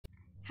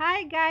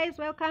Hi guys,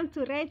 welcome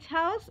to WRECH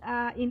House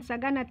in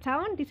Sagana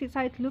town. This is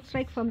how it looks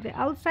like from the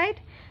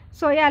outside.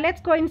 So yeah, let's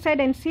go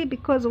inside and see,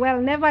 because well,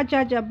 never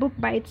judge a book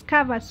by its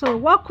cover. So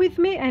walk with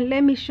me and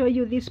let me show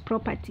you this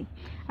property.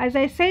 As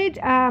I said,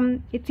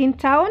 it's in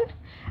town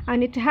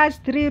and it has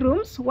 3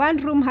 rooms. One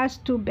room has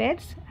 2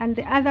 beds and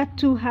the other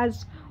 2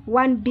 has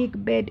 1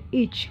 big bed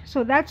each.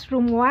 So that's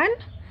room 1.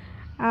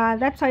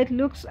 That's how it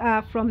looks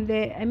from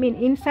the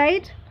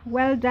inside.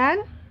 Well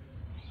done.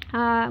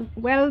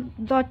 Well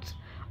thought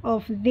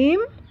of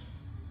them.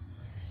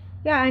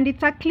 Yeah, and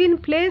it's a clean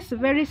place,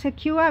 very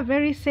secure,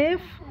 very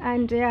safe,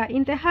 and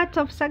in the heart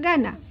of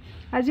Sagana.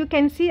 As you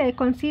can see, I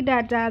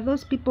considered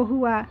those people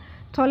who are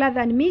taller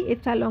than me.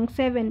 It's a long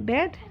 7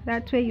 bed,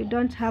 that way you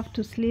don't have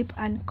to sleep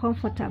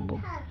uncomfortable.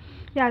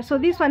 Yeah, so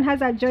this one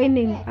has a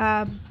joining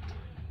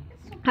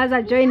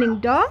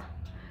door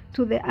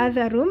to the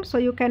other room, so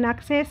you can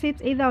access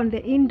it either on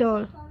the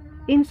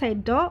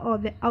inside door or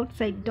the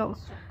outside door.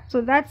 So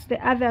that's the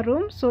other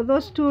room. So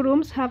those 2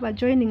 rooms have a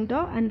joining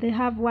door and they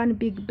have 1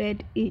 big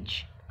bed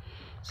each.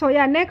 So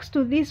yeah, next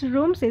to these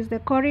rooms is the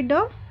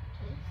corridor.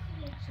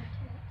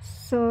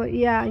 So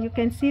yeah, you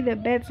can see the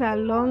beds are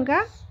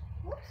longer,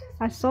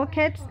 a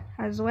socket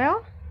as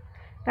well.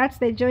 That's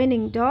the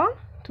joining door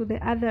to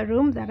the other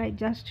room that I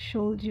just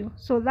showed you.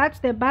 So that's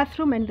the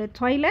bathroom and the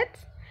toilet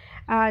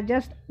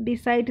just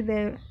beside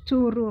the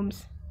 2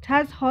 rooms. It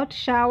has hot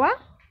shower,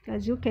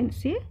 as you can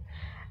see.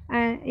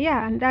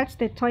 Yeah, and that's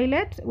the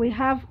toilet. We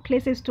have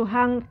places to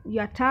hang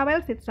your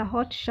towels. It's a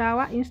hot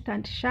shower,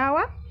 instant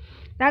shower.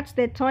 That's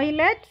the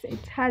toilet.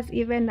 It has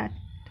even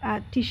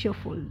a tissue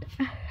fold.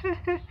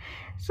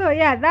 So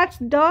yeah, that's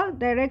door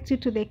directs you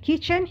to the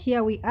kitchen.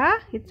 Here we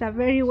are. It's a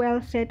very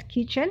well set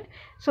kitchen.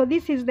 So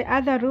this is the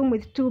other room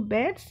with 2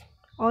 beds.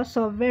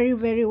 Also very,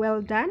 very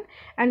well done.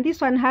 And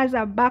this one has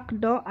a back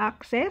door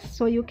access,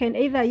 so you can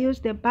either use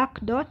the back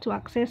door to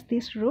access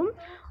this room,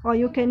 or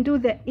you can do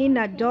the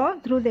inner door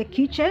through the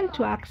kitchen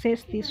to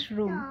access this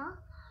room.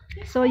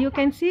 So you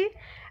can see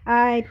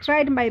I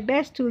tried my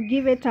best to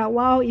give it a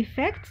wow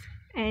effect,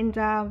 and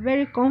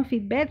very comfy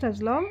beds,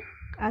 as long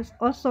as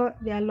also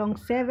they are long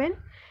 7,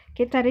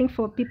 catering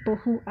for people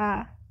who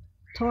are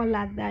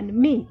taller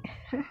than me.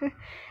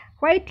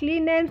 White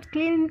linens,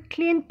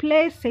 clean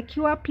place,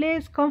 secure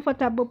place,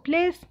 comfortable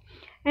place,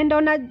 and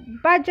on a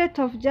budget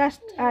of just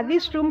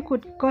this room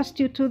could cost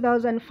you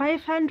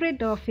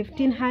 2,500 or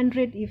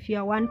 1,500 if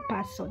you're 1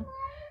 person.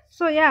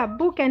 So yeah,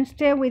 book and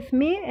stay with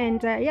me,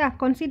 and yeah,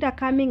 consider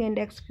coming and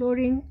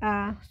exploring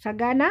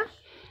Sagana.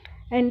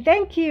 And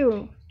thank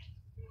you.